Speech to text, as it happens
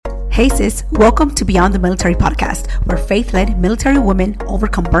Hey sis, welcome to Beyond the Military podcast, where faith-led military women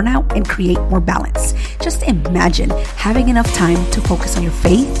overcome burnout and create more balance. Just imagine having enough time to focus on your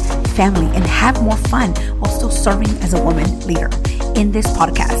faith, family, and have more fun while still serving as a woman leader. In this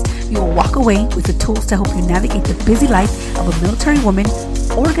podcast, you will walk away with the tools to help you navigate the busy life of a military woman,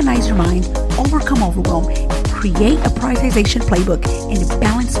 organize your mind, overcome overwhelm, create a prioritization playbook, and a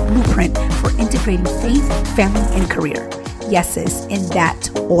balanced blueprint for integrating faith, family, and career. Yes, sis, in that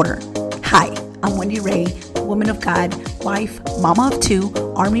order. Hi, I'm Wendy Ray, woman of God, wife, mama of two,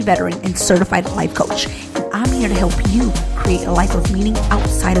 Army veteran, and certified life coach. And I'm here to help you create a life of meaning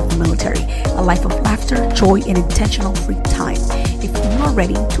outside of the military, a life of laughter, joy, and intentional free time. If you are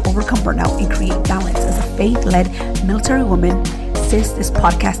ready to overcome burnout and create balance as a faith-led military woman, sis, this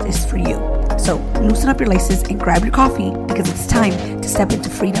podcast is for you. So loosen up your laces and grab your coffee because it's time to step into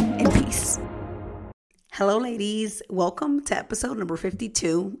freedom and peace. Hello, ladies. Welcome to episode number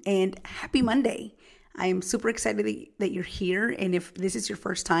 52 and happy Monday. I am super excited that you're here. And if this is your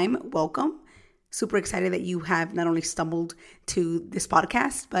first time, welcome. Super excited that you have not only stumbled to this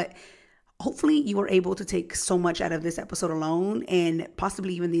podcast, but hopefully you were able to take so much out of this episode alone and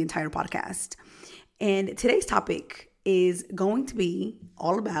possibly even the entire podcast. And today's topic is going to be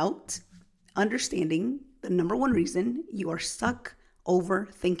all about understanding the number one reason you are stuck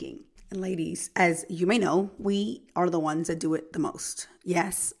overthinking. And ladies, as you may know, we are the ones that do it the most.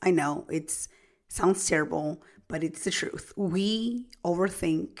 Yes, I know it sounds terrible, but it's the truth. We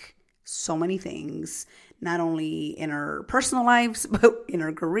overthink so many things, not only in our personal lives, but in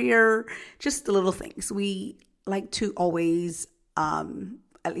our career, just the little things. We like to always,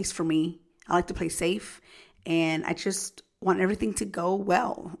 at least for me, I like to play safe, and I just want everything to go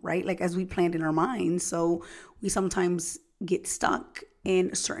well, right? Like as we planned in our minds. So we sometimes get stuck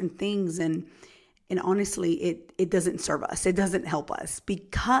in certain things, and honestly, it doesn't serve us. It doesn't help us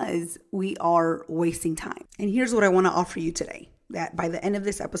because we are wasting time. And here's what I want to offer you today, that by the end of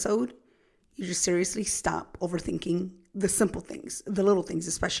this episode, you just seriously stop overthinking the simple things, the little things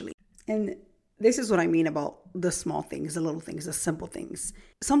especially. And this is what I mean about the small things, the little things, the simple things.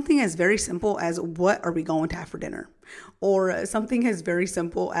 Something as very simple as what are we going to have for dinner? Or something as very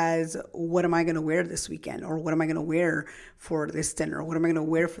simple as what am I going to wear this weekend? Or what am I going to wear for this dinner? What am I going to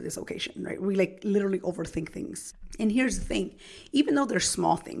wear for this occasion, right? We literally overthink things. And here's the thing, even though they're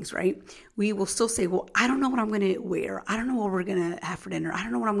small things, right? We will still say, well, I don't know what I'm going to wear. I don't know what we're going to have for dinner. I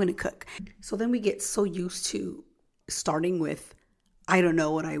don't know what I'm going to cook. So then we get so used to starting with, I don't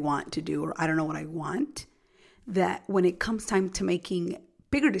know what I want to do, or I don't know what I want, that when it comes time to making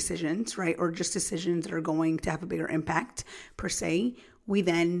bigger decisions, right, or just decisions that are going to have a bigger impact per se, we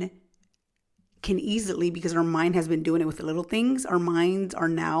then can easily, because our mind has been doing it with the little things, our minds are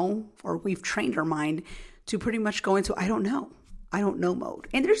now, or we've trained our mind to pretty much go into I don't know mode.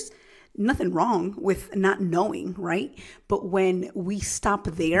 And there's nothing wrong with not knowing, right? But when we stop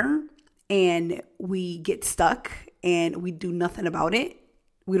there and we get stuck and we do nothing about it,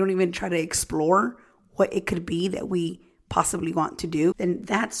 we don't even try to explore what it could be that we possibly want to do, then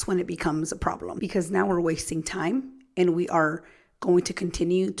that's when it becomes a problem, because now we're wasting time and we are going to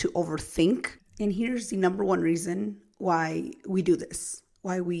continue to overthink. And here's the number one reason why we do this,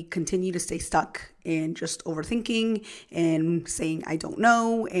 why we continue to stay stuck in just overthinking and saying, I don't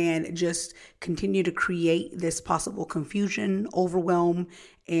know, and just continue to create this possible confusion, overwhelm,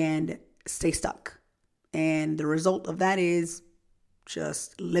 and stay stuck. And the result of that is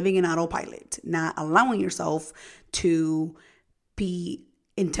just living in autopilot, not allowing yourself to be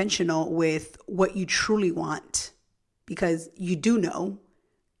intentional with what you truly want, because you do know.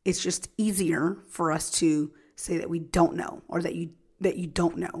 It's just easier for us to say that we don't know, or that you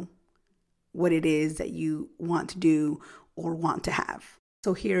don't know what it is that you want to do or want to have.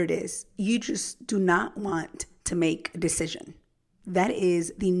 So here it is. You just do not want to make a decision. That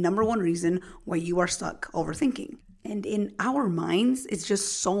is the number one reason why you are stuck overthinking. And in our minds, it's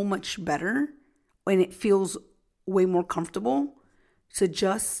just so much better, and it feels way more comfortable to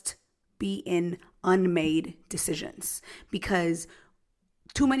just be in unmade decisions, because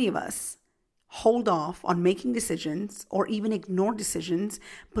too many of us hold off on making decisions or even ignore decisions,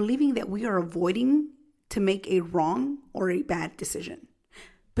 believing that we are avoiding to make a wrong or a bad decision.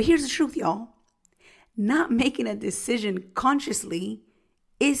 But here's the truth, y'all. Not making a decision consciously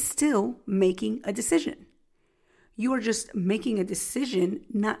is still making a decision. You are just making a decision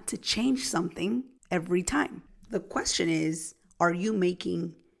not to change something every time. The question is, are you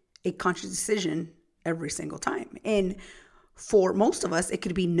making a conscious decision every single time? And for most of us, it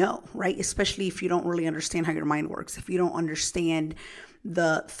could be no, right? Especially if you don't really understand how your mind works, if you don't understand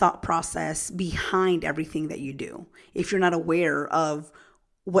the thought process behind everything that you do, if you're not aware of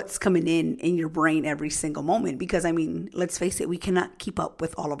what's coming in your brain every single moment. Because I mean, let's face it, we cannot keep up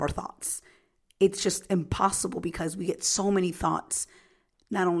with all of our thoughts. It's just impossible because we get so many thoughts,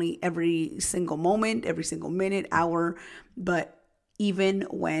 not only every single moment, every single minute, hour, but even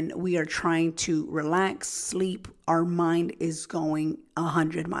when we are trying to relax, sleep, our mind is going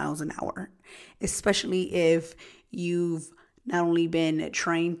 100 miles an hour, especially if you've not only been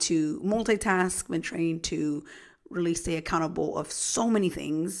trained to multitask, been trained to really stay accountable of so many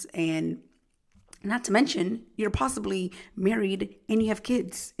things, and not to mention you're possibly married and you have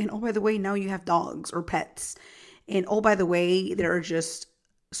kids, and oh, by the way, now you have dogs or pets, and oh, by the way, there are just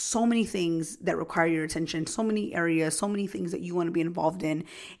so many things that require your attention, so many areas, so many things that you want to be involved in.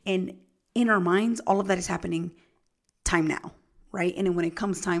 And in our minds, all of that is happening time now, right? And then when it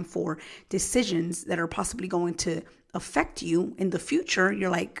comes time for decisions that are possibly going to affect you in the future, you're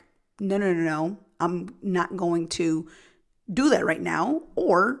like, no, I'm not going to do that right now.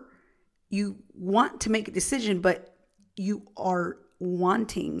 Or you want to make a decision, but you are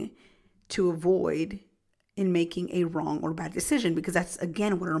wanting to avoid in making a wrong or bad decision, because that's,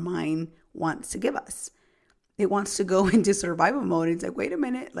 again, what our mind wants to give us. It wants to go into survival mode. It's like, wait a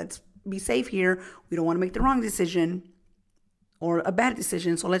minute, let's be safe here. We don't want to make the wrong decision or a bad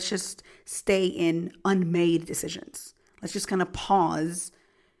decision. So let's just stay in unmade decisions. Let's just kind of pause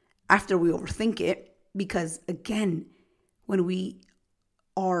after we overthink it. Because again, when we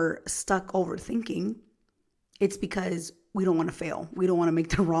are stuck overthinking, it's because we don't want to fail. We don't want to make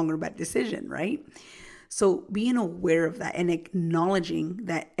the wrong or bad decision, right? So being aware of that and acknowledging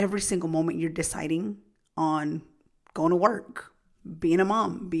that every single moment you're deciding on going to work, being a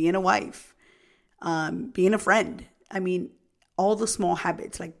mom, being a wife, being a friend. I mean, all the small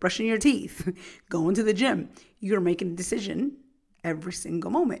habits like brushing your teeth, going to the gym, you're making a decision every single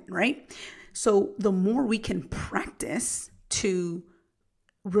moment, right? So the more we can practice to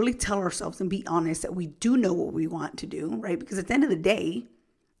really tell ourselves and be honest that we do know what we want to do, right? Because at the end of the day,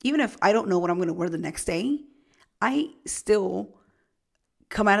 even if I don't know what I'm going to wear the next day, I still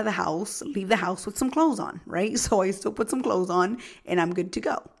come out of the house, leave the house with some clothes on, right? So I still put some clothes on and I'm good to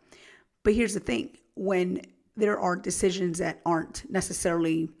go. But here's the thing. When there are decisions that aren't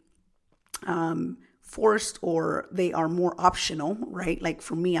necessarily forced, or they are more optional, right? Like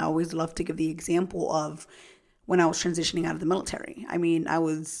for me, I always love to give the example of when I was transitioning out of the military. I mean, I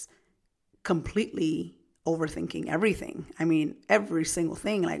was completely overthinking everything. I mean, every single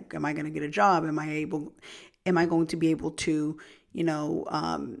thing. Like, am I going to get a job? Am I going to be able to,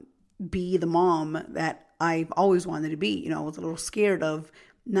 be the mom that I've always wanted to be? I was a little scared of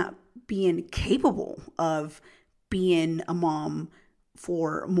not being capable of being a mom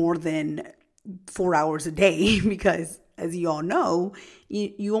for more than 4 hours a day, because as you all know,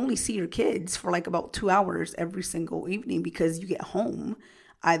 you only see your kids for like about 2 hours every single evening, because you get home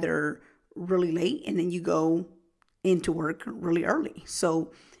either really late and then you go into work really early.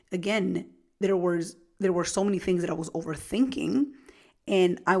 So again, there were so many things that I was overthinking,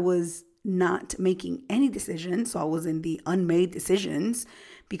 and I was not making any decisions. So I was in the unmade decisions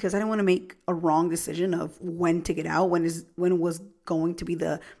because I didn't want to make a wrong decision of when to get out, when was going to be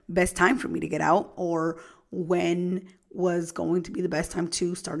the best time for me to get out, or when was going to be the best time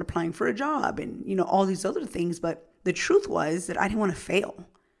to start applying for a job, and all these other things. But the truth was that I didn't want to fail.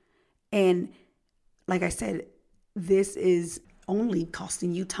 And like I said, this is only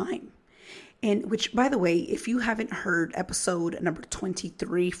costing you time. And which, by the way, if you haven't heard episode number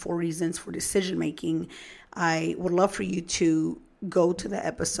 23, 4 Reasons for Decision Making, I would love for you to go to the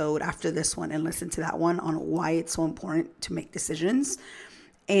episode after this one and listen to that one on why it's so important to make decisions.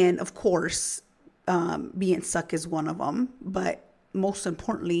 And of course, being stuck is one of them. But most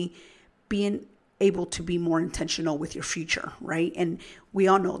importantly, being able to be more intentional with your future, right? And we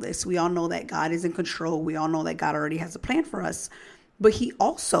all know this. We all know that God is in control. We all know that God already has a plan for us. But He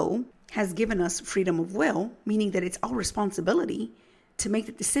also has given us freedom of will, meaning that it's our responsibility to make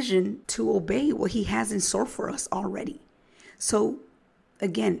the decision to obey what He has in store for us already. So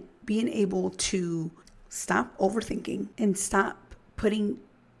again, being able to stop overthinking and stop putting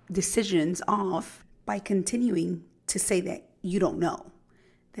decisions off by continuing to say that you don't know,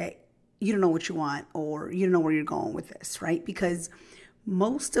 that you don't know what you want, or you don't know where you're going with this, right? Because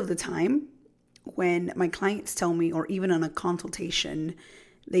most of the time when my clients tell me, or even on a consultation,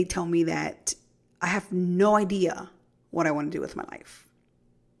 they tell me that I have no idea what I want to do with my life.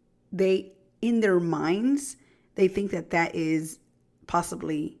 In their minds, they think that is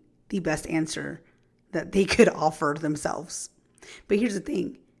possibly the best answer that they could offer themselves. But here's the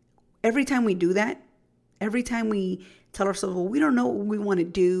thing. Every time we do that, every time we tell ourselves, well, we don't know what we want to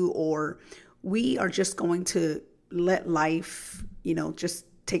do, or we are just going to let life, just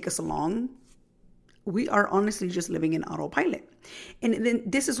take us along, we are honestly just living in autopilot. And then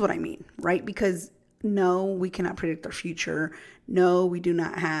this is what I mean, right? Because no, we cannot predict our future. No, we do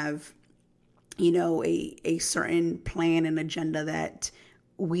not have, a certain plan and agenda that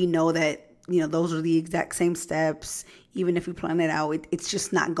we know that, those are the exact same steps. Even if we plan it out, it's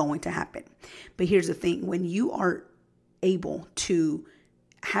just not going to happen. But here's the thing. When you are able to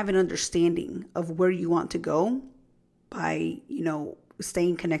have an understanding of where you want to go by,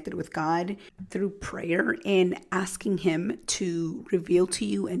 staying connected with God through prayer and asking Him to reveal to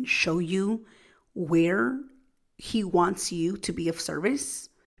you and show you where He wants you to be of service,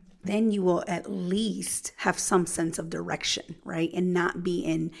 then you will at least have some sense of direction, right? And not be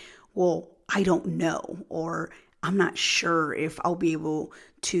in, well, I don't know, or I'm not sure if I'll be able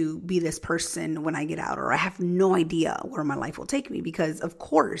to be this person when I get out, or I have no idea where my life will take me. Because of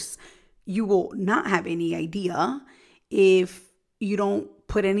course you will not have any idea if you don't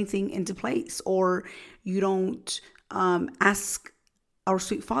put anything into place, or you don't ask our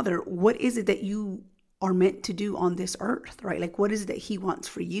sweet Father, what is it that you are meant to do on this earth, right? Like, what is it that He wants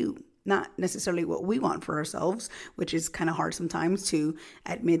for you? Not necessarily what we want for ourselves, which is kind of hard sometimes to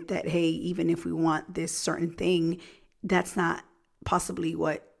admit that, hey, even if we want this certain thing, that's not possibly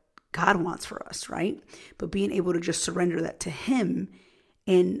what God wants for us, right? But being able to just surrender that to Him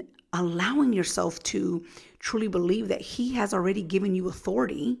and allowing yourself to truly believe that He has already given you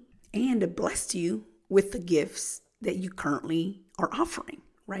authority and blessed you with the gifts that you currently are offering,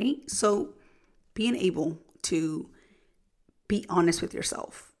 right? So being able to be honest with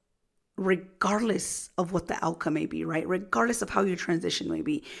yourself, regardless of what the outcome may be, right? Regardless of how your transition may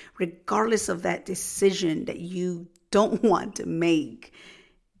be, regardless of that decision that you don't want to make,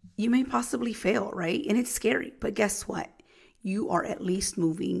 you may possibly fail, right? And it's scary, but guess what? You are at least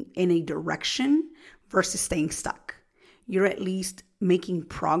moving in a direction versus staying stuck. You're at least making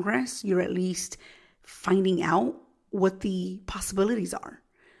progress. You're at least finding out what the possibilities are.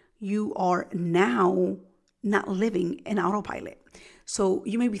 You are now not living in autopilot. So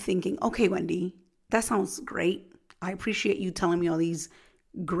you may be thinking, okay, Wendy, that sounds great. I appreciate you telling me all these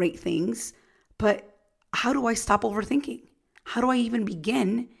great things, but how do I stop overthinking? How do I even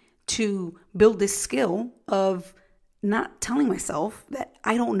begin to build this skill of not telling myself that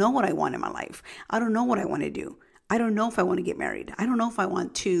I don't know what I want in my life? I don't know what I want to do. I don't know if I want to get married. I don't know if I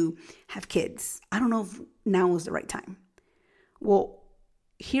want to have kids. I don't know if now is the right time. Well,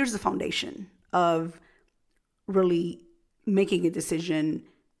 here's the foundation of really making a decision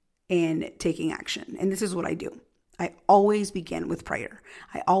and taking action. And this is what I do. I always begin with prayer.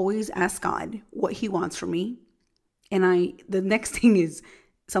 I always ask God what He wants from me. And the next thing is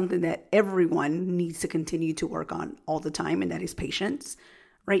something that everyone needs to continue to work on all the time, and that is patience,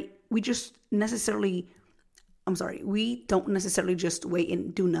 right? We don't necessarily just wait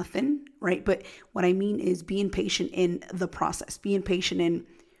and do nothing, right? But what I mean is being patient in the process, being patient in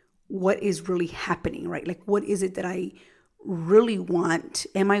what is really happening, right? Like, what is it that I really want?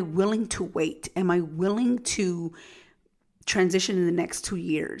 Am I willing to wait? Am I willing to transition in the next 2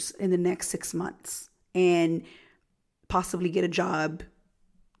 years, in the next 6 months, and possibly get a job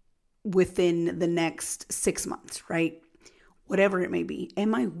within the next 6 months, right? Whatever it may be.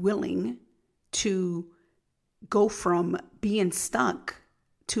 Am I willing to go from being stuck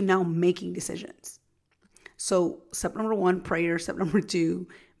to now making decisions? So step number 1, prayer. Step number 2,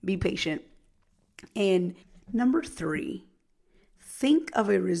 be patient. And number 3, think of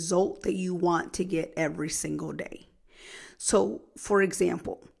a result that you want to get every single day. So for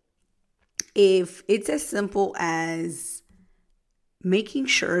example, if it's as simple as making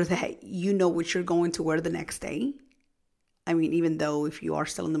sure that you know what you're going to wear the next day. I mean, even though if you are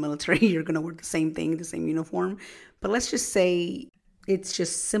still in the military, you're going to wear the same thing, the same uniform. But let's just say it's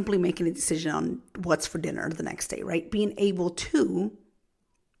just simply making a decision on what's for dinner the next day, right? Being able to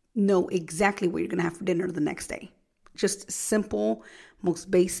know exactly what you're going to have for dinner the next day. Just simple, most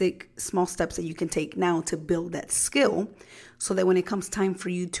basic, small steps that you can take now to build that skill so that when it comes time for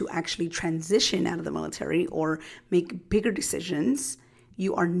you to actually transition out of the military or make bigger decisions,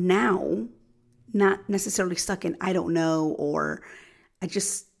 you are now not necessarily stuck in, I don't know, or I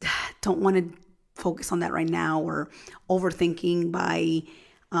just don't want to focus on that right now, or overthinking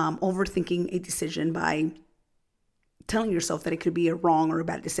a decision by telling yourself that it could be a wrong or a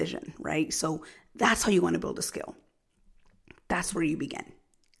bad decision, right? So that's how you want to build a skill. That's where you begin.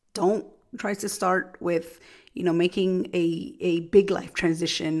 Don't try to start with, making a big life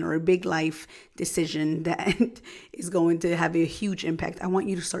transition or a big life decision that is going to have a huge impact. I want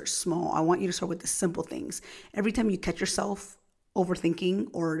you to start small. I want you to start with the simple things. Every time you catch yourself overthinking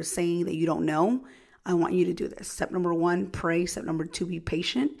or saying that you don't know, I want you to do this. Step number 1, pray. Step number 2, be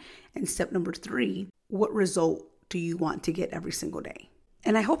patient. And step number 3, what result do you want to get every single day?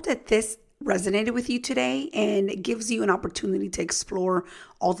 And I hope that this resonated with you today and it gives you an opportunity to explore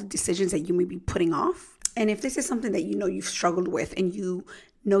all the decisions that you may be putting off. And if this is something that you know you've struggled with and you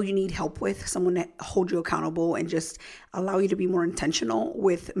know you need help with, someone that holds you accountable and just allow you to be more intentional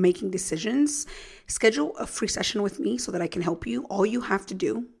with making decisions, schedule a free session with me so that I can help you. All you have to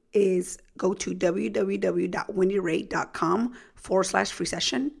do is go to www.wendyray.com/free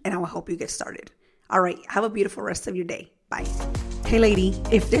session and I will help you get started. All right. Have a beautiful rest of your day. Bye. Hey lady,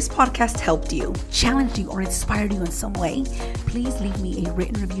 if this podcast helped you, challenged you, or inspired you in some way, please leave me a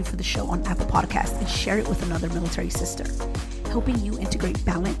written review for the show on Apple Podcasts and share it with another military sister. Helping you integrate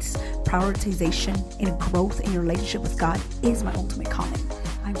balance, prioritization, and growth in your relationship with God is my ultimate calling.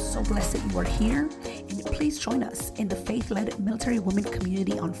 I'm so blessed that you are here, and please join us in the Faith-Led Military Women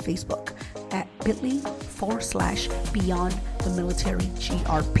community on Facebook at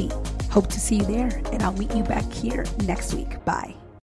bit.ly/BeyondTheMilitaryGRP. Hope to see you there, and I'll meet you back here next week. Bye.